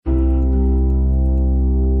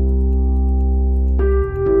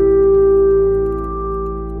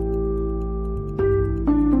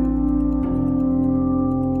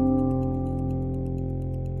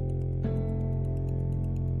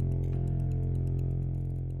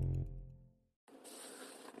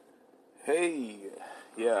Hey,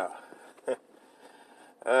 yeah.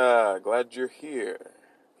 Glad you're here.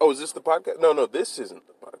 Oh, is this the podcast? No, this isn't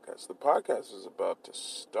the podcast. The podcast is about to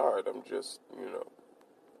start. I'm just,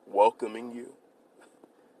 welcoming you.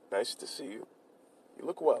 Nice to see you. You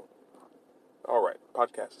look well. All right,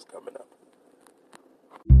 podcast is coming up.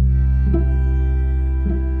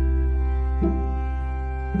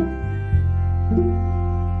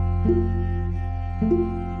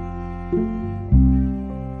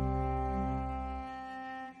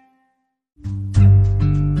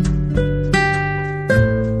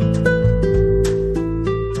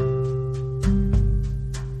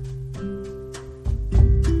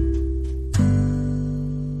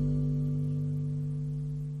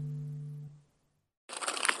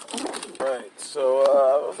 Right, so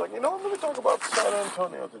I was like, I'm going to talk about San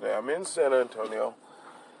Antonio today. I'm in San Antonio,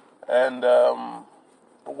 and the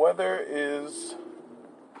weather is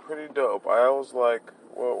pretty dope. I was like,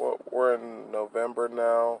 well, we're in November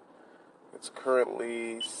now. It's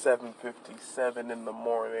currently 7:57 in the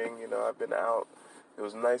morning. I've been out. It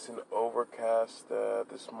was nice and overcast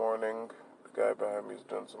this morning. The guy behind me is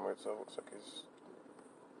doing some weird stuff. Looks like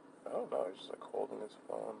I don't know, he's just like holding his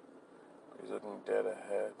phone. He's looking dead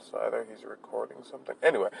ahead. So either he's recording something.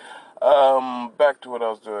 Anyway, back to what I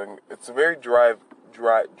was doing. It's a very drive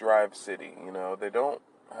city. They don't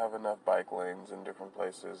have enough bike lanes in different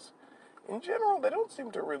places. In general, they don't seem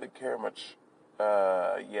to really care much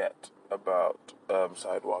yet about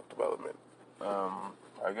sidewalk development.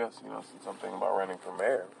 I guess, since I'm thinking about running for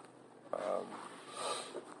mayor, I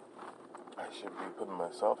should be putting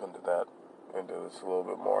myself into this a little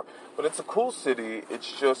bit more. But it's a cool city.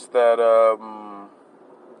 It's just that,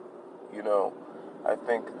 I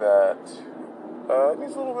think that it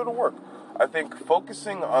needs a little bit of work. I think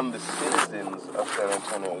focusing on the citizens of San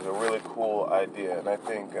Antonio is a really cool idea. And I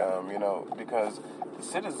think, because the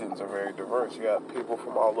citizens are very diverse. You got people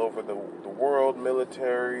from all over the world,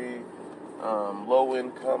 military, low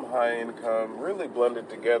income, high income, really blended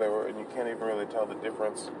together. And you can't even really tell the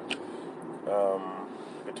difference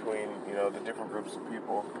between, the different groups of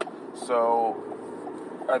people. So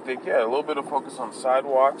I think, a little bit of focus on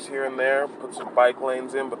sidewalks here and there, put some bike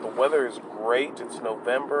lanes in, but the weather is great. It's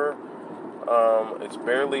November. It's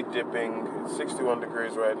barely dipping. It's 61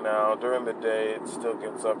 degrees right now. During the day, it still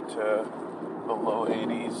gets up to the low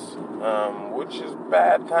 80s, which is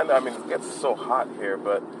bad, kind of. I mean, it gets so hot here,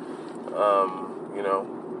 but,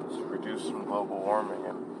 just reduce some global warming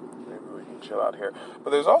and maybe we can chill out here.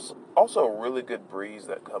 But there's also a really good breeze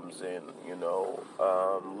that comes in,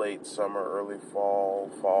 late summer, early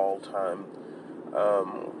fall time,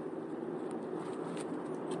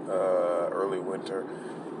 early winter.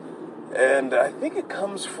 And I think it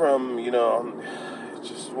comes from, more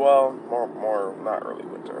not early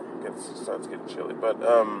winter. It starts getting chilly. But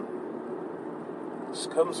this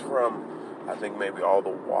comes from, I think, maybe all the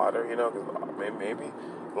water, because maybe.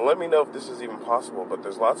 Let me know if this is even possible, but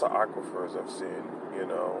there's lots of aquifers I've seen,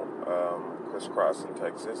 crisscross in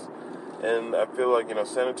Texas. And I feel like,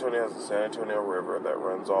 San Antonio has the San Antonio River that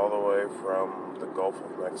runs all the way from the Gulf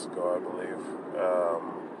of Mexico, I believe.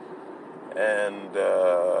 And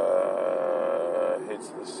hits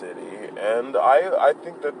the city. And I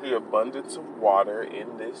think that the abundance of water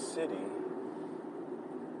in this city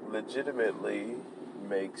legitimately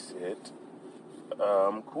makes it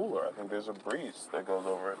cooler. I think there's a breeze that goes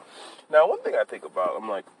over it. Now, one thing I think about, I'm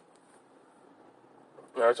like,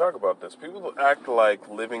 when I talk about this, people act like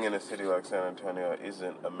living in a city like San Antonio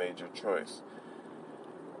isn't a major choice.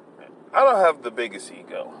 I don't have the biggest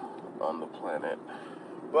ego on the planet,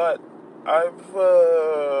 but I've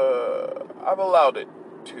allowed it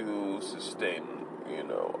to sustain,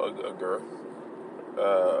 a girth.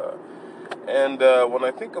 And when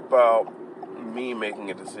I think about me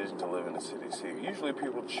making a decision to live in a city, usually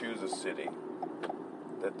people choose a city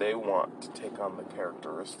that they want to take on the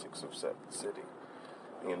characteristics of said city.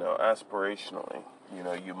 Aspirationally.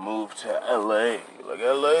 You move to LA. Like,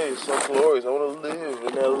 LA is so glorious. I want to live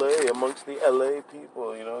in LA amongst the LA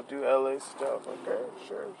people, do LA stuff. Okay,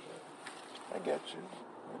 sure. I get you,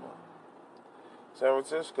 San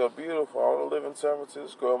Francisco, beautiful. I want to live in San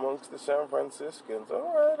Francisco amongst the San Franciscans.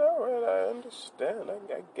 All right, I understand. I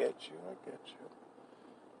get you.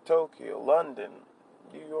 Tokyo, London,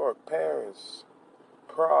 New York, Paris,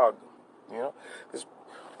 Prague, there's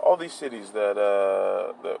all these cities that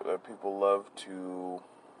people love to,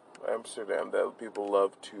 Amsterdam, that people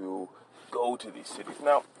love to go to these cities.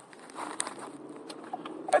 Now,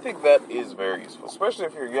 I think that is very useful, especially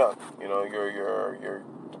if you're young. You're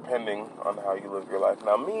depending on how you live your life.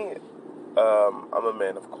 Now, me, I'm a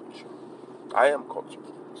man of culture. I am culture.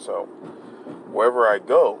 So, wherever I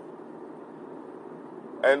go,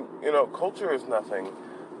 And, culture is nothing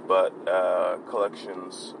but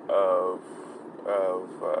collections of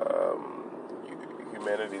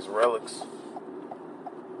humanity's relics.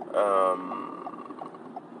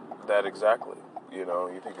 That exactly.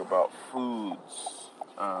 You think about foods,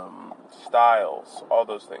 styles, all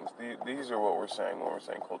those things. These are what we're saying when we're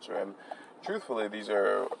saying culture. And truthfully, these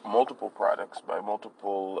are multiple products by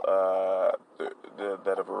multiple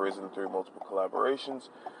that have arisen through multiple collaborations,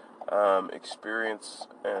 experience,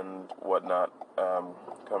 and whatnot,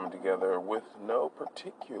 coming together with no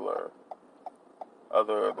particular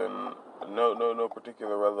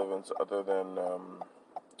relevance other than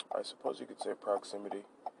I suppose you could say proximity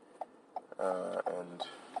and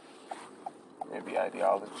maybe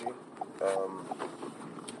ideology.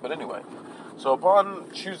 But anyway, so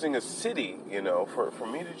upon choosing a city, for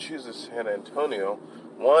me to choose a San Antonio,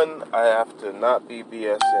 one, I have to not be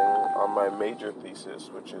BSing on my major thesis,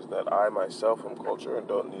 which is that I myself am culture and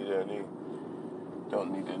don't need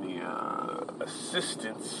any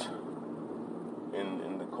assistance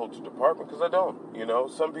in the culture department, because I don't.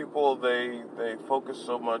 Some people they focus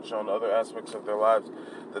so much on other aspects of their lives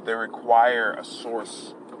that they require a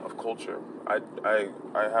source of culture. I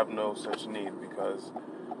have no such need, because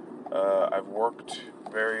I've worked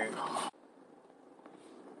very.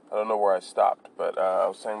 I don't know where I stopped, but I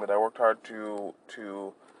was saying that I worked hard to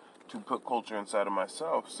put culture inside of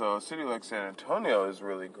myself. So a city like San Antonio is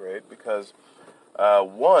really great because.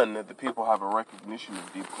 One, the people have a recognition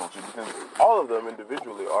of deep culture, because all of them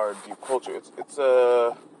individually are deep culture. It's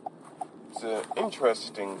an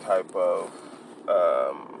interesting type of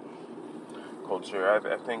culture.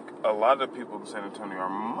 I think a lot of people in San Antonio are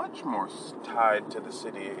much more tied to the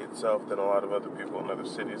city itself than a lot of other people in other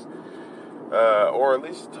cities, or at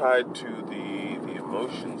least tied to the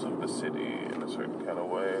emotions of the city in a certain kind of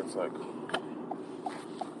way. It's like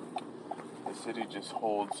the city just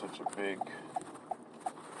holds such a big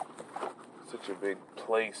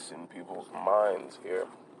place in people's minds here.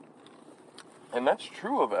 And that's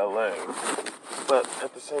true of LA, but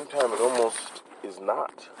at the same time, it almost is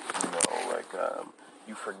not.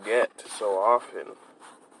 You forget so often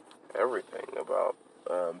everything about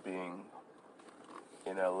being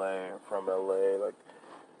in LA or from LA.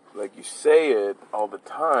 Like you say it all the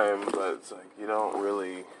time, but it's like you don't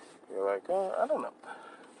really. You're like, I don't know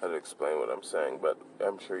how to explain what I'm saying, but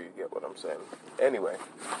I'm sure you get what I'm saying. Anyway.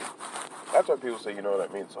 That's why people say, you know what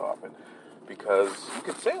I mean, so often. Because you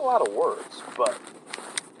can say a lot of words, but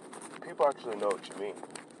people actually know what you mean.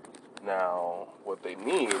 Now, what they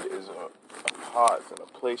need is a pause and a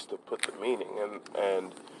place to put the meaning.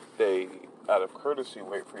 And they, out of courtesy,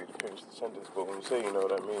 wait for you to finish the sentence. But when you say you know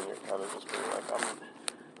what I mean, you're kind of just being like,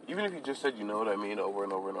 even if you just said you know what I mean over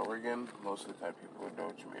and over and over again, most of the time people would know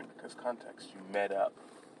what you mean. Because context, you met up.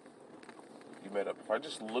 If I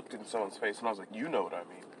just looked in someone's face and I was like, you know what I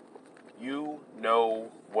mean. You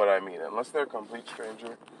know what I mean. Unless they're a complete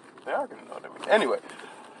stranger, they are going to know what I mean. Anyway,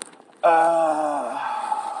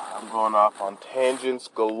 I'm going off on tangents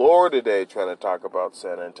galore today trying to talk about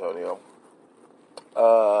San Antonio.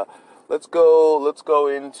 Let's go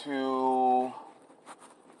into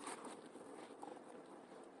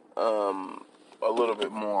a little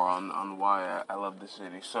bit more on why I love the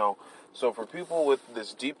city. So for people with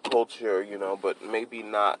this deep culture, but maybe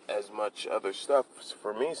not as much other stuff,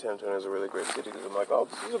 for me, San Antonio is a really great city because I'm like, oh,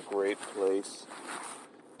 this is a great place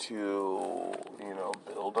to,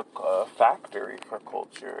 build a factory for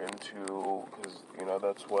culture because,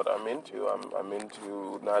 that's what I'm into. I'm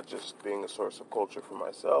into not just being a source of culture for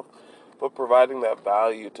myself, but providing that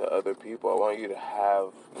value to other people. I want you to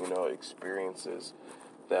have, experiences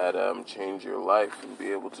that change your life and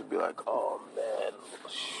be able to be like, oh man,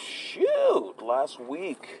 shoot, last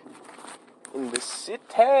week in the city,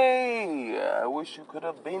 I wish you could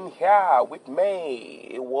have been here with me.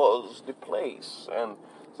 It was the place. And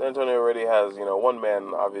San Antonio already has, one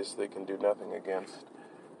man obviously can do nothing against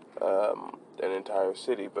an entire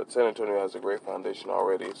city, but San Antonio has a great foundation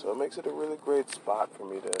already, so it makes it a really great spot for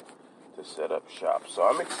me to set up shop. So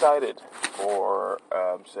I'm excited for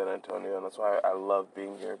San Antonio, and that's why I love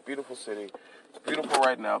being here. Beautiful city. It's beautiful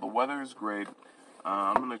right now. The weather is great.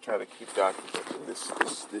 I'm going to try to keep documenting this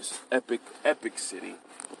epic city.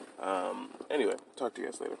 Anyway, talk to you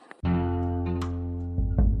guys later.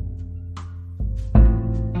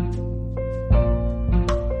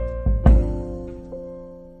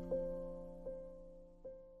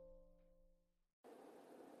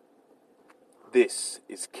 This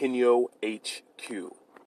is Kinyo HQ.